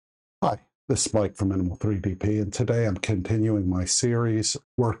Hi, this is Mike from Minimal 3DP, and today I'm continuing my series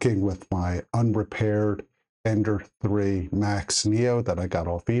working with my unrepaired Ender 3 Max Neo that I got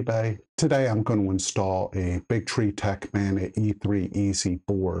off eBay. Today I'm going to install a BigTreeTech Manta E3 EZ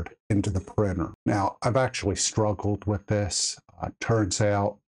board into the printer. Now, I've actually struggled with this. Turns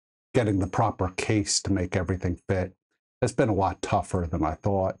out getting the proper case to make everything fit has been a lot tougher than I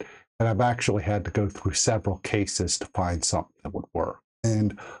thought, and I've actually had to go through several cases to find something that would work.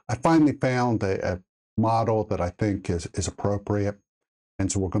 And I finally found a model that I think is appropriate.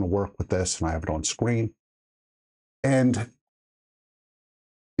 And so we're going to work with this, and I have it on screen. And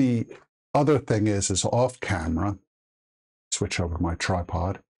the other thing is off camera, switch over my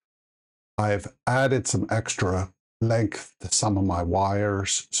tripod, I've added some extra length to some of my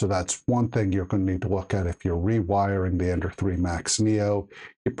wires. So that's one thing you're going to need to look at if you're rewiring the Ender 3 Max Neo.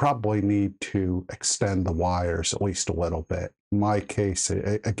 You probably need to extend the wires at least a little bit. In my case,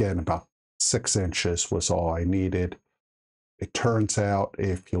 again, about 6 inches was all I needed. It turns out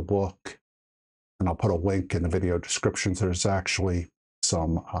if you look, and I'll put a link in the video descriptions, there's actually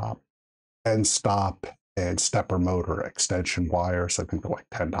some end stop and stepper motor extension wires. I think they're like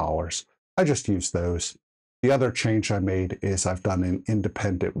 $10. I just use those. The other change I made is I've done an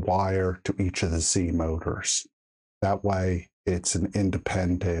independent wire to each of the Z motors. That way it's an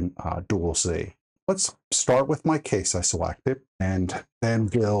independent dual Z. Let's start with my case I selected, and then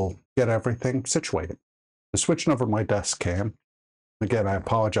we'll get everything situated. I'm switching over my desk cam. Again, I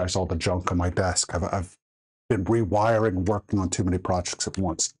apologize all the junk on my desk. I've been rewiring, working on too many projects at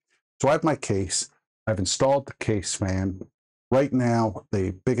once. So I have my case. I've installed the case fan. Right now,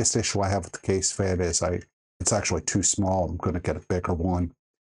 the biggest issue I have with the case fan is it's actually too small. I'm going to get a bigger one.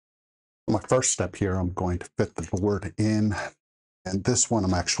 My first step here, I'm going to fit the board in. And this one,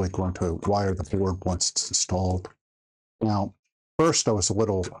 I'm actually going to wire the board once it's installed. Now, first I was a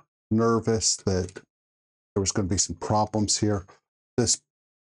little nervous that there was going to be some problems here. This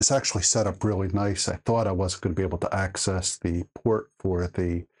is actually set up really nice. I thought I wasn't going to be able to access the port for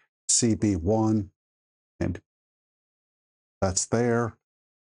the CB1, and that's there.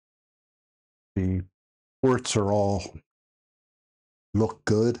 The ports are all look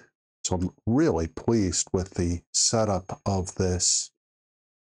good. So I'm really pleased with the setup of this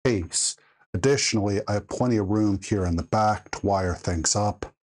case. Additionally, I have plenty of room here in the back to wire things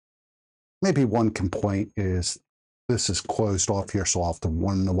up. Maybe one complaint is this is closed off here, so I'll have to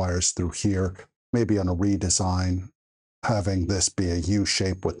run the wires through here. Maybe on a redesign, having this be a U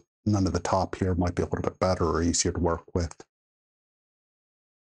shape with none of the top here might be a little bit better or easier to work with.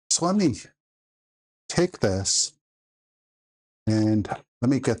 So let me take this and let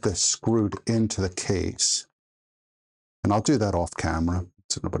me get this screwed into the case. And I'll do that off camera,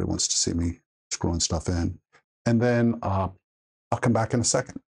 so nobody wants to see me screwing stuff in. And then I'll come back in a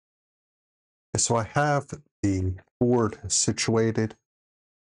second. So I have the board situated.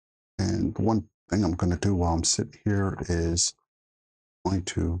 And one thing I'm going to do while I'm sitting here is I'm going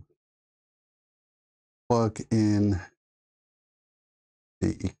to plug in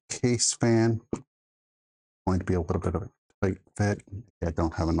the case fan. Going to be a little bit of a tight fit. I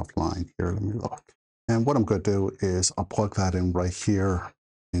don't have enough line here. Let me look. And what I'm going to do is I'll plug that in right here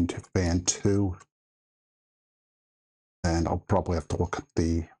into fan 2. And I'll probably have to look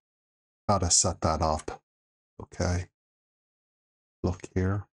at how to set that up. Okay. Look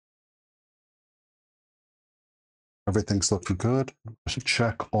here. Everything's looking good. I should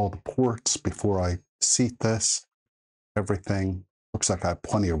check all the ports before I seat this. Everything looks like I have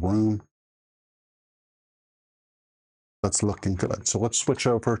plenty of room. That's looking good. So let's switch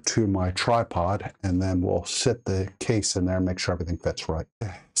over to my tripod, and then we'll sit the case in there and make sure everything fits right.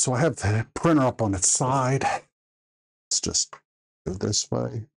 So I have the printer up on its side. Let's just go this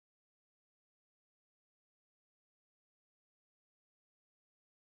way.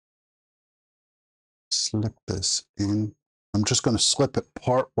 Slip this in. I'm just going to slip it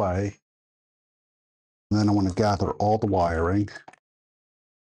part way. And then I want to gather all the wiring.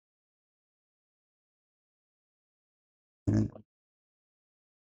 And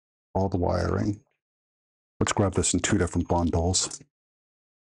all the wiring. Let's grab this in 2 different bundles.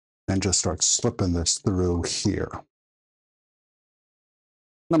 And just start slipping this through here.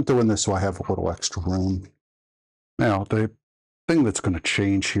 And I'm doing this so I have a little extra room. Now, the thing that's going to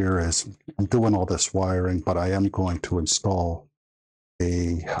change here is I'm doing all this wiring, but I am going to install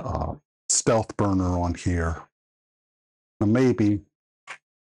a stealth burner on here. Now maybe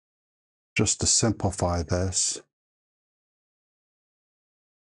just to simplify this,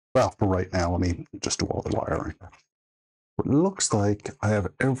 well, for right now, let me just do all the wiring. It looks like I have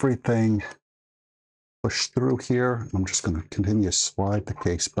everything push through here. I'm just going to continue to slide the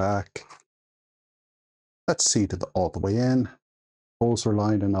case back. That's seated all the way in. Holes are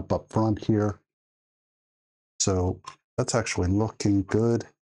lining up front here. So that's actually looking good.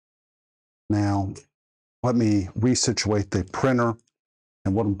 Now, let me resituate the printer.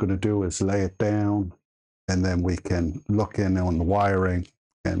 And what I'm going to do is lay it down, and then we can look in on the wiring,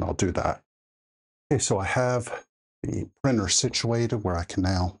 and I'll do that. Okay, so I have the printer situated where I can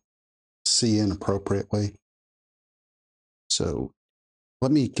now see in appropriately. So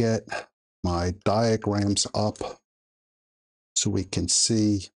let me get my diagrams up so we can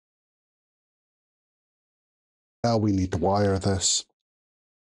see how we need to wire this.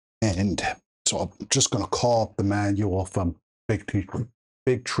 And so I'm just going to call up the manual from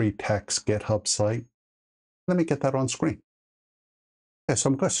BigTreeTech's GitHub site. Let me get that on screen. Okay, so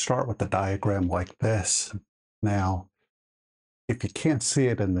I'm going to start with the diagram like this. Now, if you can't see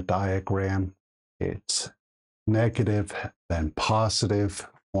it in the diagram, it's negative, then positive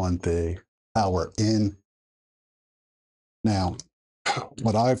on the power in. Now,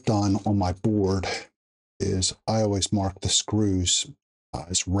 what I've done on my board is I always mark the screws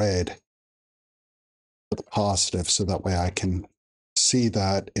as red for the positive, so that way I can see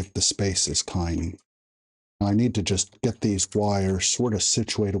that if the space is tiny. I need to just get these wires sort of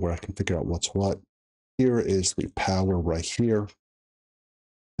situated where I can figure out what's what. Here is the power right here.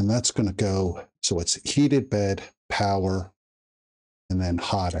 And that's going to go, so it's heated bed, power, and then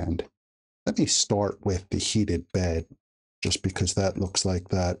hot end. Let me start with the heated bed, just because that looks like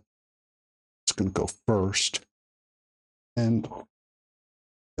that. It's going to go first. And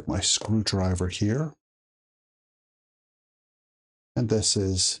get my screwdriver here. And this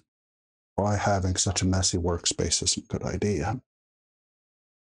is why having such a messy workspace is a good idea.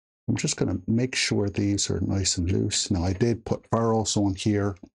 I'm just going to make sure these are nice and loose. Now, I did put ferrules on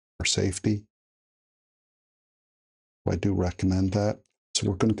here for safety. I do recommend that. So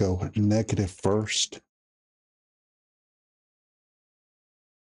we're going to go negative first.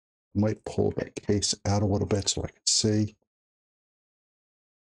 I might pull that case out a little bit so I can see.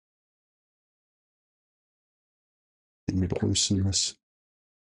 Let me loosen this.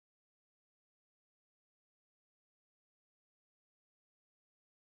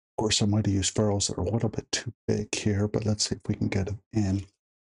 Of course, I might have used ferrules that are a little bit too big here, but let's see if we can get them in.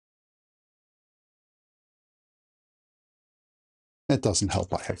 It doesn't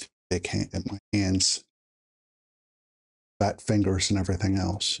help. I have big hand in my hands, fat fingers, and everything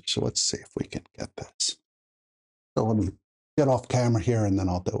else. So let's see if we can get this. So let me get off camera here, and then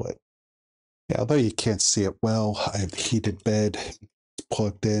I'll do it. Yeah, although you can't see it well, I have the heated bed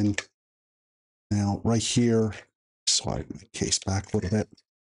plugged in. Now, right here, slide my case back a little bit.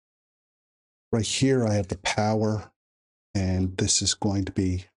 Right here, I have the power, and this is going to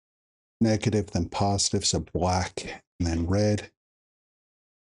be negative, then positive, so black, and then red.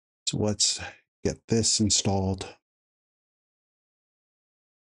 So let's get this installed.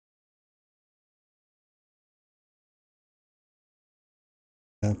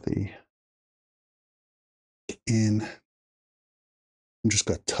 Have the in. I'm just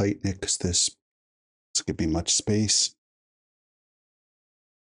going to tighten it because this is going to be much space.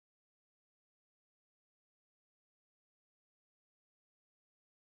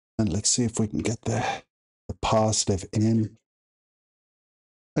 And let's see if we can get the positive in.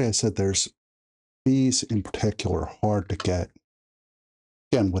 Like I said, there's these in particular hard to get,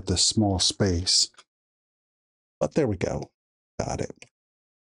 again, with this small space. But there we go. Got it.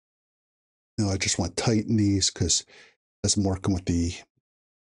 Now I just want to tighten these because as I'm working with the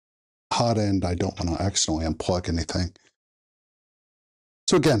hot end, I don't want to accidentally unplug anything.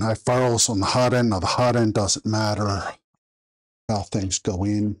 So again, I have ferrules on the hot end. Now the hot end doesn't matter how things go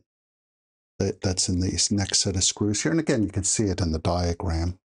in. That's in these next set of screws here. And again, you can see it in the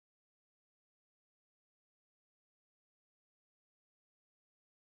diagram.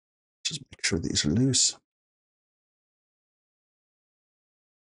 Just make sure these are loose.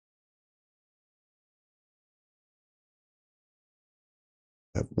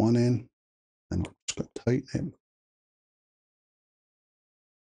 I have one in, and I'm just going to tighten it.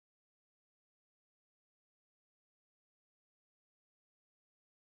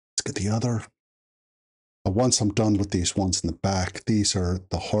 Let's get the other. Once I'm done with these ones in the back, these are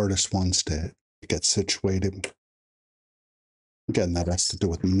the hardest ones to get situated. Again, that has to do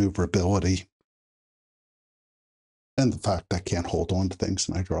with maneuverability and the fact I can't hold on to things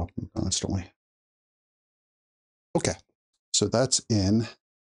and I drop them constantly. Okay, so that's in.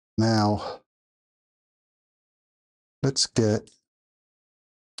 Now, let's get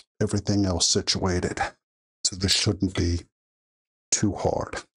everything else situated. So this shouldn't be too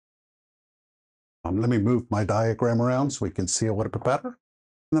hard. Let me move my diagram around so we can see a little bit better, and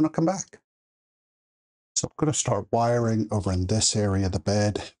then I'll come back. So I'm going to start wiring over in this area of the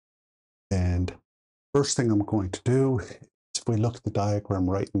bed. And first thing I'm going to do is, if we look at the diagram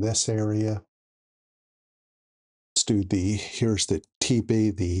right in this area, let's do here's the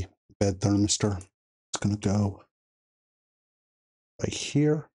TB, the bed thermistor. It's going to go right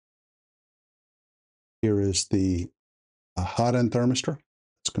here. Here is the hot end thermistor.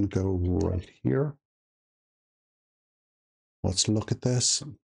 It's going to go right here. Let's look at this.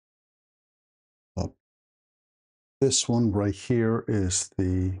 This one right here is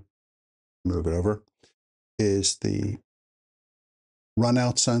move it over, is the run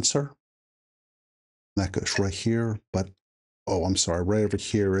out sensor. That goes right here, but, oh, I'm sorry, right over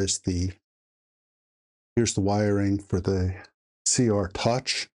here is here's the wiring for the CR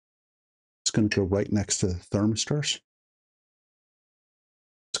touch. It's going to go right next to the thermistors.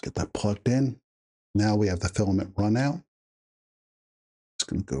 Let's get that plugged in. Now we have the filament run out. It's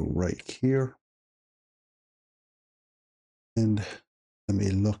going to go right here. And let me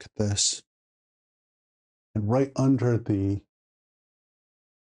look at this. And right under the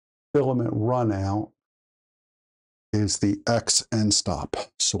filament run out is the X end stop.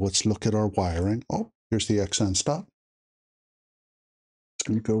 So let's look at our wiring. Oh, here's the X end stop. It's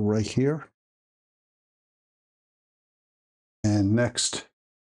going to go right here. And next,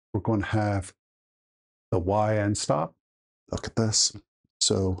 we're going to have the Y end stop. Look at this.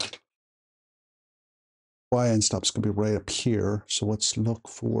 So Y end stop is going to be right up here. So let's look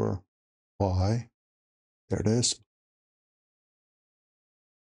for Y. There it is.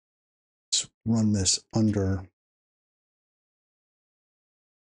 Let's run this under.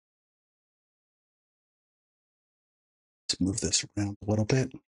 Let's move this around a little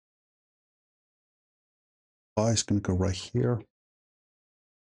bit. Y is going to go right here.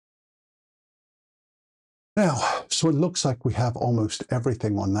 Now, so it looks like we have almost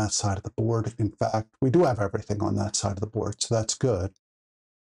everything on that side of the board. In fact, we do have everything on that side of the board, so that's good.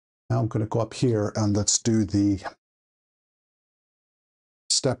 Now I'm going to go up here and let's do the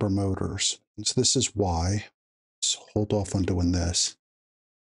stepper motors. So this is Y. Let's hold off on doing this.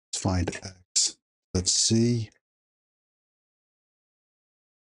 Let's find X. Let's Z.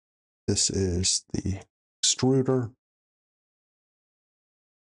 This is the extruder.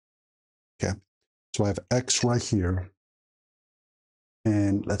 Okay, so I have X right here.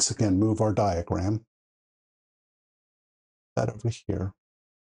 And let's again move our diagram. That over here.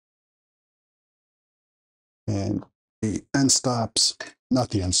 And the end stops, not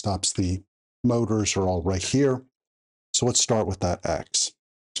the end stops, the motors are all right here. So let's start with that X.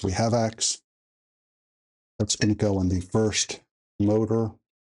 So we have X. That's going to go in the first motor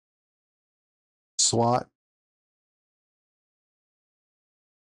slot.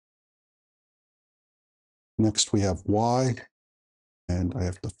 Next we have Y, and I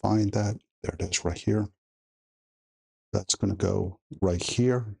have to find that. There it is right here. That's going to go right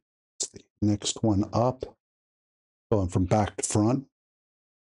here. It's the next one up, going from back to front.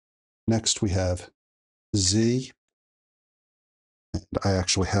 Next we have Z, and I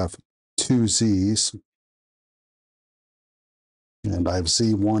actually have two Z's, and I have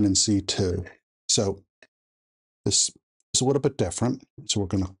Z1 and Z2. So this is a little bit different. So we're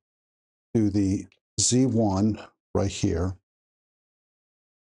going to do the Z1 right here.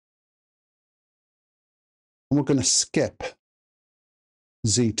 And we're going to skip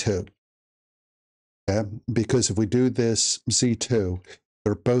Z2. Okay? Because if we do this Z2,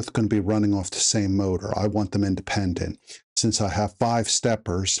 they're both going to be running off the same motor. I want them independent. Since I have 5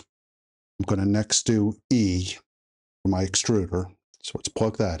 steppers, I'm going to next do E for my extruder. So let's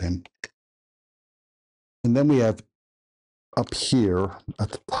plug that in. And then we have up here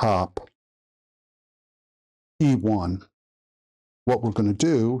at the top, E1. What we're going to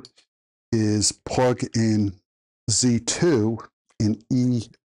do is plug in Z2 in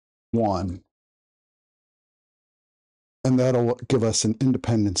E1. And that'll give us an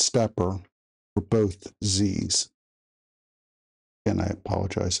independent stepper for both Z's. Again, I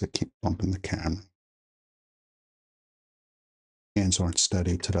apologize, I keep bumping the camera. Hands aren't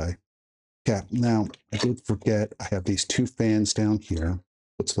steady today. Okay, now I did forget, I have these 2 fans down here.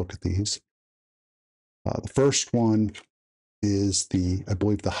 Let's look at these. The first one is I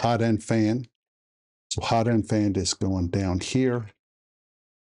believe the hot end fan. So hot end fan is going down here.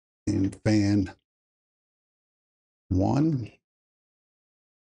 And fan 1,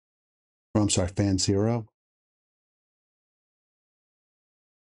 or I'm sorry, fan 0.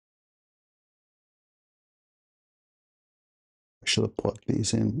 I should have plugged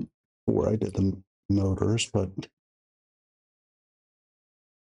these in before I did the motors, but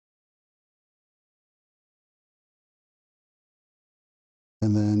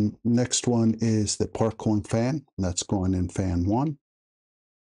And then next one is the park cooling fan. That's going in fan 1.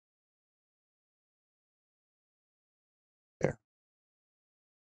 There.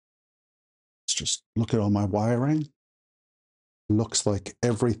 Let's just look at all my wiring. Looks like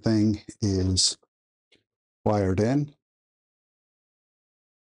everything is wired in.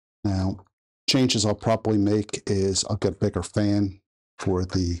 Now, changes I'll probably make is I'll get a bigger fan for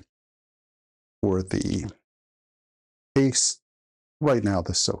the case. Right now,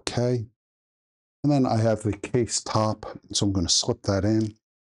 this is okay. And then I have the case top, so I'm going to slip that in.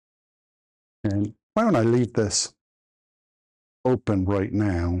 And why don't I leave this open right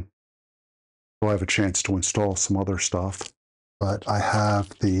now so I have a chance to install some other stuff. But I have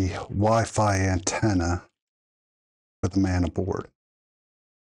the Wi-Fi antenna for the Manta board.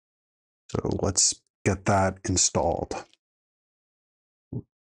 So let's get that installed.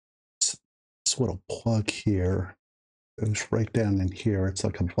 This little plug here goes right down in here. It's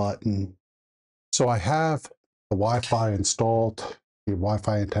like a button. So I have the Wi-Fi installed, the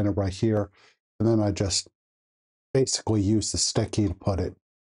Wi-Fi antenna right here, and then I just basically use the sticky to put it,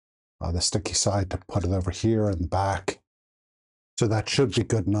 the sticky side to put it over here and back. So that should be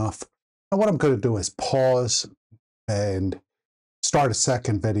good enough. Now what I'm going to do is pause and start a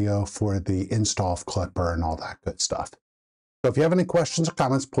second video for the install of Clipper and all that good stuff. So if you have any questions or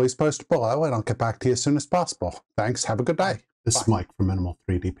comments, please post below and I'll get back to you as soon as possible. Thanks. Have a good day. This is Mike from Minimal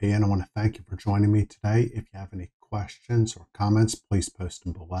 3DP, and I want to thank you for joining me today. If you have any questions or comments, please post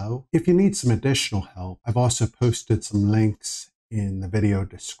them below. If you need some additional help, I've also posted some links in the video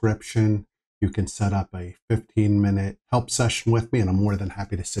description. You can set up a 15-minute help session with me, and I'm more than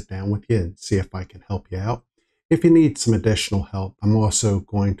happy to sit down with you and see if I can help you out. If you need some additional help, I'm also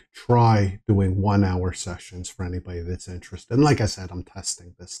going to try doing 1-hour sessions for anybody that's interested. And like I said, I'm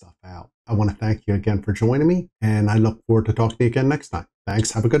testing this stuff out. I want to thank you again for joining me, and I look forward to talking to you again next time.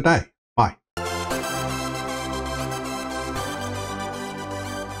 Thanks. Have a good day. Bye.